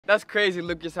That's crazy,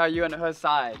 Lucas, how you on her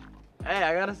side. Hey,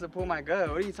 I gotta support my girl.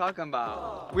 What are you talking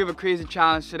about? We have a crazy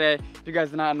challenge today. If you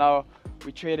guys do not know,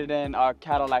 we traded in our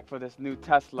Cadillac for this new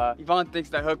Tesla. Yvonne thinks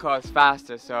that her car is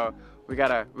faster, so we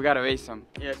gotta race him.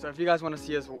 Yeah, so if you guys want to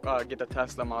see us get the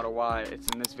Tesla Model Y, it's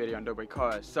in this video on Dobre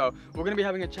Cars. So we're gonna be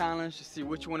having a challenge to see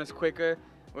which one is quicker.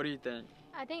 What do you think?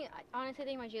 I honestly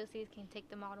think my GLCs can take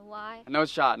the Model Y. No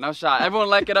shot, no shot. Everyone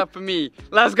like it up for me.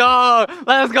 Let's go,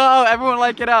 let's go. Everyone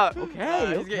like it up.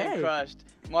 Okay, He's getting crushed.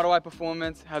 Model Y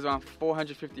Performance has around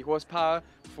 450 horsepower,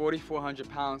 4,400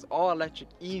 pounds, all electric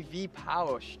EV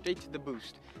power, straight to the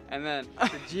boost. And then the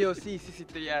GLC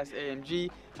 63S AMG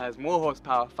has more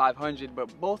horsepower, 500, but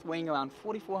both weighing around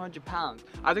 4,400 pounds.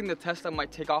 I think the Tesla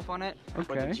might take off on it, but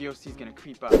the GLC is gonna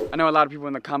creep up. I know a lot of people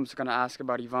in the comments are gonna ask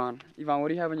about Yvonne. Yvonne, what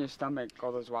do you have in your stomach,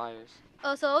 all those wires?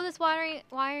 Oh, so all this wiring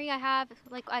I have,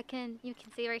 like you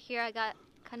can see right here, I got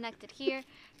connected here.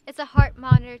 It's a heart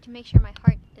monitor to make sure my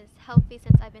heart is healthy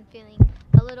since I've been feeling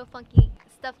a little funky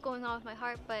stuff going on with my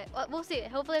heart, but we'll see.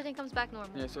 Hopefully everything comes back normal.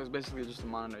 Yeah, so it's basically just to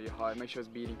monitor your heart, make sure it's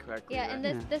beating correctly. Yeah, right?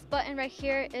 And this button right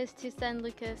here is to send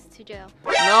Lucas to jail.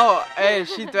 No, hey,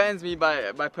 she threatens me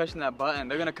by pushing that button.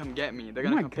 They're gonna come get me. They're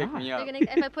gonna come pick me up.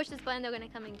 If I push this button, they're gonna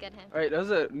come and get him. Alright,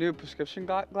 those are new prescription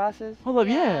glasses? Hold up,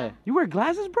 yeah. You wear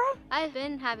glasses, bro? I've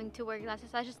been having to wear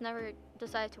glasses. I just never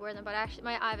decided to wear them, but actually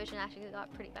my eye vision actually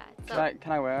got pretty bad. So.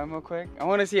 Can I wear them real quick? I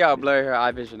want to see how blurry her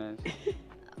eye vision is.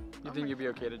 You think you'd be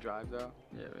okay to drive though?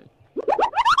 Yeah, right.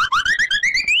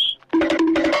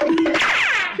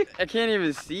 I can't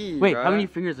even see. Wait, bro. How many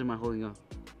fingers am I holding up?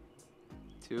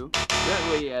 2.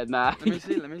 Wait, yeah, nah. Let me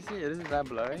see. It isn't that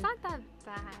blurry. It's not that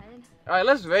bad. Alright,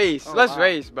 let's race. Let's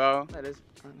race, bro. That is.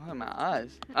 What are my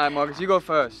eyes? Alright, Marcus, you go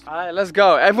first. Alright, let's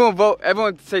go. Everyone vote.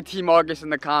 Everyone say Team Marcus in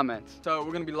the comments. So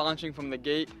we're gonna be launching from the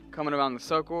gate, coming around the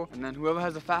circle, and then whoever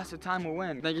has the faster time will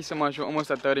win. Thank you so much. We're almost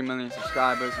at 30 million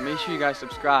subscribers. Make sure you guys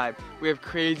subscribe. We have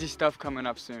crazy stuff coming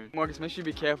up soon. Marcus, make sure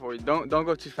you be careful. Don't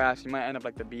go too fast. You might end up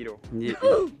like the Beetle. Yeah.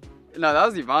 No, that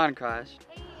was Yvonne crash.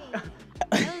 Hey,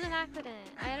 that was an accident.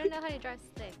 I don't know how to drive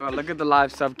stick. Bro, look at the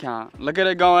live sub count. Look at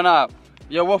it going up.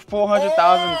 Yo, we're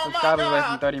 400,000 subscribers away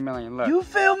from 30 million. Look. You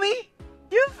feel me?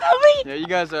 You feel me? Yeah, you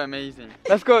guys are amazing.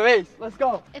 Let's go race. Let's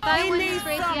go. If I win this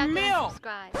race, you have to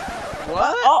subscribe.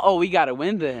 What? Oh, we gotta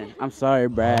win then. I'm sorry,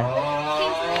 bruh.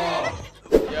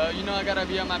 Yo, you know I gotta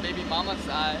be on my baby mama's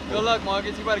side. Good luck,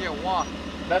 Marcus. You better get walked.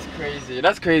 That's crazy.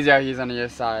 That's crazy how he's on your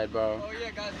side, bro. Oh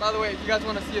yeah, guys. By the way, if you guys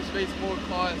want to see us race more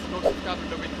cars, go subscribe to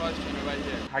the Dobre Cars channel right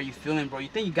here. How you feeling, bro? You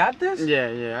think you got this?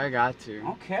 Yeah, I got to.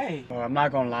 Okay. Well, I'm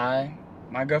not gonna lie.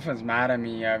 My girlfriend's mad at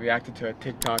me. I reacted to her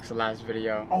TikToks the last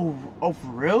video. Oh, for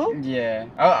real? Yeah.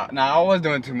 Nah, I was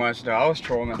doing too much though. I was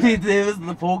trolling. It was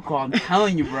the phone call. I'm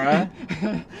telling you, bruh.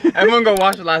 Everyone go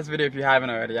watch the last video if you haven't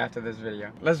already after this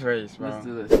video. Let's race, bro. Let's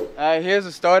do this. Alright, here's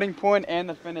the starting point and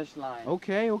the finish line.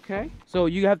 Okay. So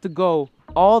you have to go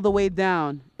all the way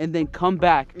down and then come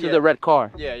back to the red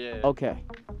car. Yeah. Okay.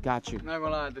 Got you. I'm not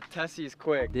gonna lie, the Tessie is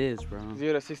quick. It is, bro.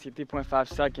 0 to 60, 3.5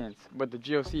 seconds. But the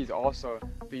GLC is also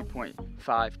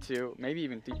 3.52, maybe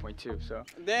even 3.2. So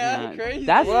damn, that's crazy.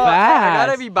 That's fast. I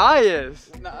gotta be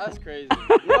biased. No, that's crazy.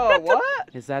 Yo, what?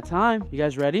 It's that time. You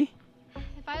guys ready?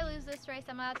 If I lose this race,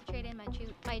 I'm gonna have to trade in my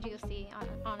GLC,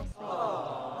 honestly.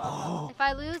 Oh. If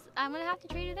I lose, I'm gonna have to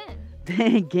trade it in.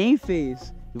 Dang, game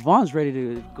face. Yvonne's ready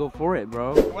to go for it,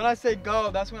 bro. When I say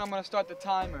go, that's when I'm gonna start the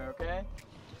timer, okay?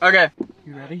 Okay.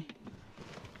 You ready?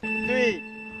 3,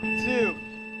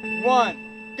 2,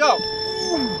 1, go!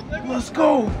 Let's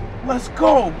go! Let's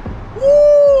go!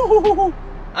 Woo!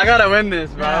 I gotta win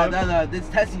this, bro. Nah, this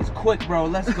Tessie's quick, bro.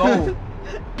 Let's go.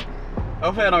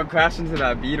 Hopefully I don't crash into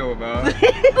that Beetle, bro.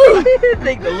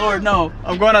 Thank the Lord, no.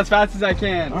 I'm going as fast as I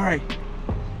can. All right.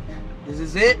 This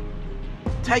is it.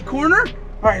 Tight corner.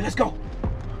 All right, let's go.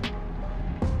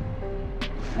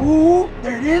 Ooh,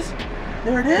 there it is.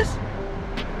 There it is.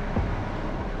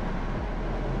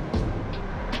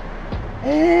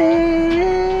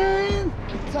 And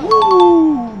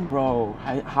woo! Bro,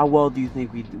 how well do you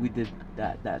think we did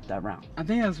that round? I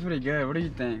think that's pretty good. What do you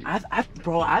think?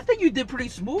 Bro, I think you did pretty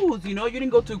smooth. You know, you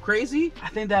didn't go too crazy. I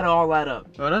think that'll all add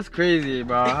up. Bro, that's crazy,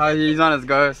 bro. How he's on his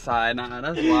girl's side. Nah,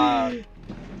 that's wild.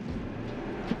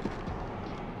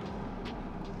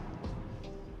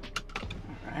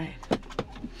 All right.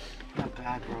 Not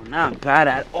bad, bro. Not bad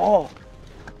at all.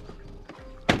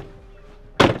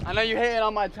 I know you hating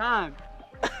on my time.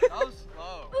 That was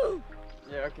slow.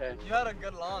 Yeah, okay. You had a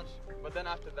good launch, but then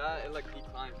after that, it like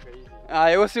declined crazy.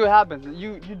 Alright, we'll see what happens.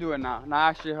 You do it now. Now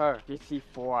actually her. You see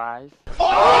 4 eyes.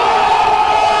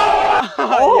 Oh!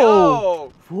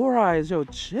 Oh! 4 eyes, yo,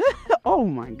 chill. Oh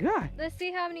my god. Let's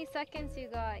see how many seconds you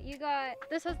got.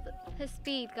 This was his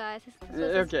speed, guys. This was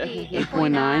his Okay. speed.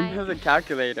 8.9. There's a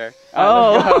calculator.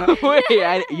 Oh, wait,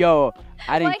 I didn't Well,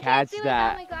 catch I can't see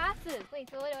that. without my glasses. Wait,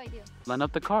 so what do I do? Line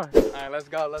up the car. Alright, let's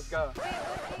go. Wait,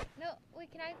 no,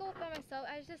 wait, can I go by myself?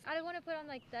 I don't want to put on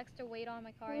like the extra weight on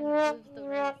my car and lose the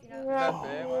race, you know? That's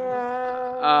it.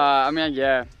 I mean,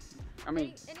 yeah. I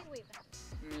mean, Any weight.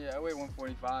 yeah, I weigh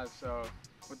 145, so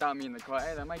without me in the car,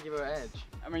 hey, that might give her an edge.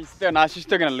 I mean, still not. She's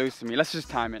still gonna lose to me. Let's just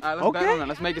time it. Alright, let's bet on it.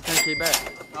 Let's make it 10K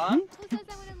bet. Huh? Who says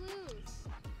I'm gonna lose?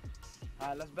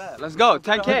 Alright, let's bet. Let's go.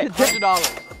 10K.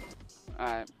 $100.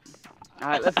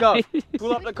 Alright, let's go.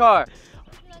 Pull up the car.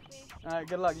 Good luck, babe. Alright,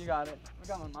 good luck. You got it. We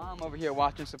got my mom over here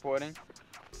watching, supporting.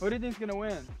 Who do you think's gonna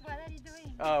win? What are you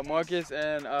doing? Marcus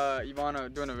and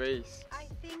Ivana doing a race. I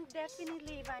think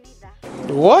definitely Ivanita.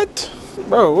 What?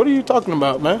 Bro, what are you talking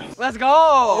about, man? Let's go!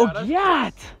 Oh,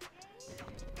 yeah.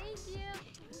 Thank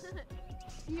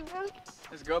you. You will?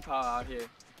 There's girl power out here.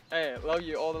 Hey, love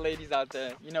you, all the ladies out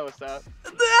there. You know what's up.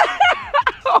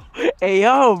 Hey,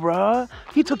 yo, bro.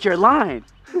 He took your line.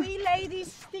 We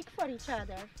ladies stick for each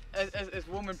other. It's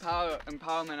woman power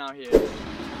empowerment out here.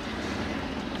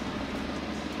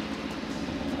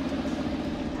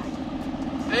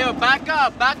 Hey, yo, back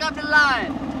up the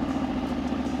line.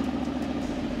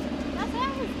 That's what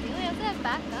I was doing. I said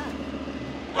back up.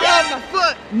 Oh, my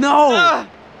foot. No.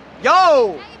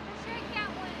 Yo. Hey, for sure I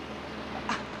can't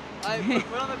win. Hey,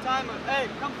 put on the timer. Hey,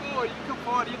 come forward. You come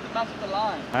forward. You have to match with the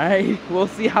line. All right, we'll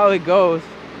see how it goes.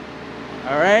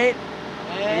 All right.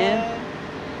 And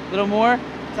A little more.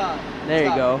 time. There you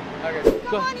Stop. go. Okay.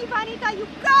 Come on, Ivanita, you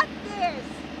got this.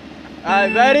 All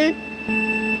right, ready,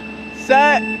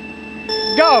 set,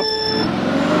 go.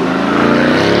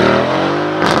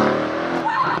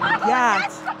 Yeah.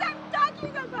 That's what I'm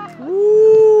talking about.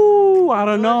 Ooh, I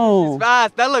don't know. It's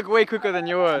fast. That looked way quicker than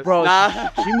yours. Bro, Nah.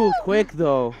 she moved quick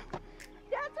though.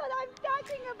 That's what I'm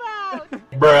talking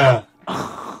about. Bruh.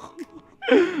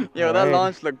 Yo, that Alright.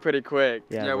 launch looked pretty quick.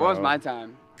 Yeah, Yeah, what was bro. my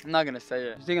time? I'm not gonna say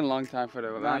it. It's taking a long time for the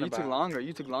Nah, you took longer.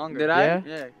 You took longer. Did I? I?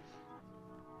 Yeah.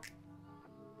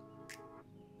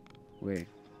 Wait.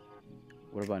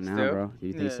 What about now, Still? bro? Do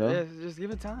you think so? Yeah, just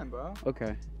give it time, bro.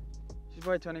 Okay. She's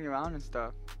probably turning around and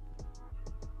stuff.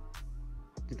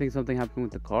 Do you think something happened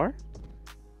with the car?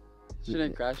 She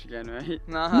didn't crash again, right?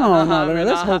 Nah. No,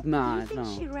 let's hope You not. think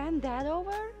No. she ran that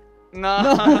over? Nah.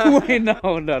 No, wait, no.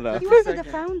 He was at the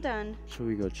Second. fountain. Should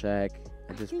we go check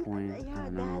at this I think, point? I yeah,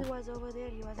 don't Dad know. was over there.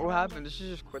 He was. What happened? Did she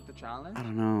just quit the challenge? I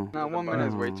don't know. Nah, 1 minute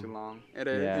is way No. too long. It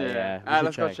is. Yeah. We Alright, should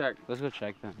let's go check. Let's go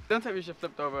check then. Don't tell me she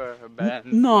flipped over her bed.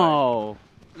 No.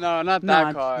 No, not that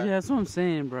Nah, car. Yeah, that's what I'm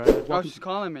saying, bro. Oh, she's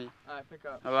calling me. Alright, pick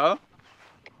up. Hello?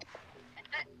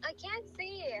 I can't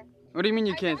see. What do you mean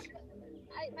you can't?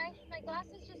 My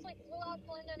glasses just like flew out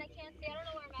the window and I can't see. I don't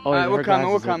know where I'm at. Oh, Alright, her we're coming,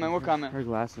 glasses we're coming. Her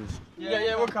glasses.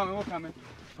 Yeah, we're coming.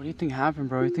 What do you think happened,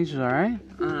 bro? You think she's alright?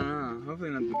 I don't know. Hopefully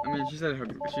not. I mean, she said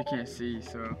she can't see,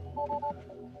 so.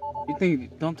 You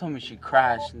think? Don't tell me she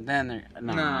crashed and then there.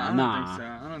 Nah,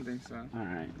 I don't think so. All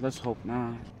right, let's hope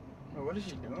not. Bro, what is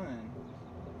she doing?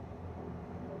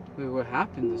 Wait, what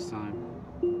happened this time?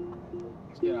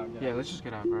 Let's get out. Yeah, let's just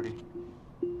get out, Brody.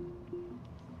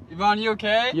 Yvonne, you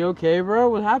okay? You okay, bro?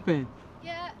 What happened?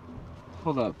 Yeah,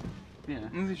 Hold up. Yeah.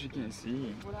 I don't think she can't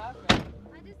see.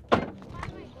 I just can't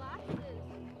find my glasses.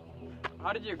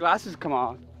 How did your glasses come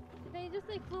off? They just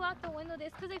like flew out the window.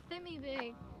 It's because they fit me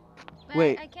big. But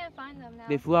Wait. I can't find them now.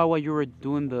 They flew out while you were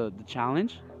doing the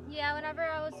challenge? Yeah, whenever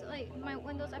I was like my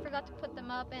windows, I forgot to put them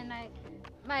up, and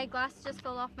my glasses just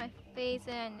fell off my face,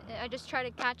 and I just tried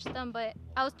to catch them, but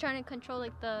I was trying to control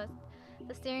like the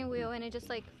steering wheel, and it just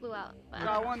like flew out. But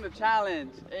I won the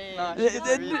challenge. Hey. Nah, no, it's not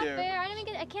fair. I didn't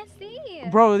even get. I can't see.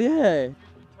 Bro, yeah.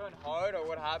 Turn hard or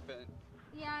what happened?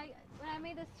 Yeah, when I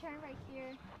made this turn right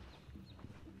here.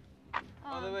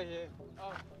 All the way here.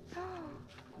 Oh.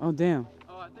 Oh, damn.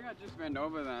 Oh, I think I just ran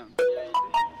over them. Yeah,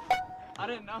 you did. I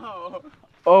didn't know.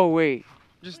 Oh, wait.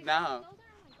 Just Wait, now. Those aren't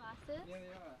my glasses. Yeah, they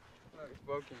are. Look, it's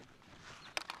broken.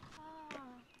 Oh.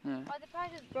 Yeah. Oh, they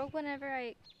probably just broke whenever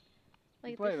I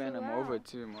like. You probably they ran flew them out. over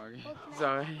too, Morgan. Oh, can I-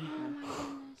 Sorry. Oh my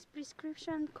goodness.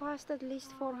 Prescription cost at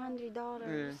least $400.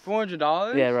 Yeah.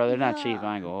 $400? Yeah, bro, they're not cheap. Yeah.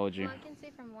 I ain't gonna hold you. Well, I can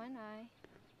see from one eye.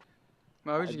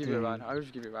 Well, I would just give you a Dang. ride. I would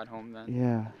just give you a ride home then.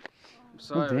 Yeah. I'm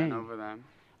sorry I ran dang. over them.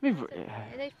 I mean,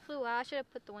 They flew out. I should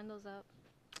have put the windows up.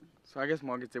 So I guess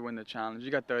Morgan did win the challenge.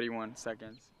 You got 31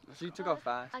 seconds. So you took off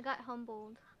fast. I got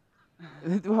humbled.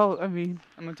 well, I mean,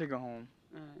 I'm gonna take her home.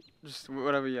 Just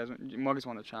whatever you guys want. Marcus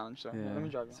won the challenge, so Yeah. let me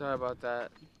drive you. Sorry about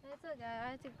that. It's okay.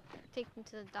 I had to take them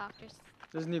to the doctors.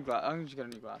 There's new glasses. I'm just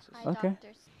getting new glasses. Hi, Okay.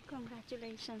 doctors.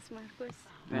 Congratulations, Marcus.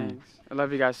 Thanks. I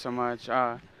love you guys so much.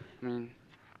 I mean,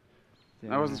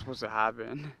 that wasn't supposed to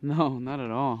happen. No, not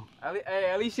at all. Hey,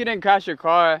 at least you didn't crash your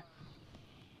car.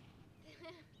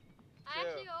 I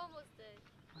actually almost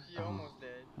did. She almost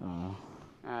did. Uh,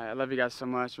 I love you guys so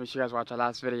much. Make sure you guys watch our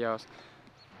last videos.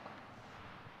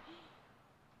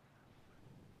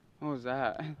 What was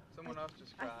that? Someone else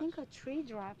just I crashed. think a tree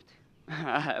dropped.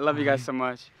 I love you guys so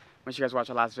much. Make sure you guys watch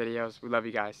our last videos. We love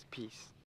you guys. Peace.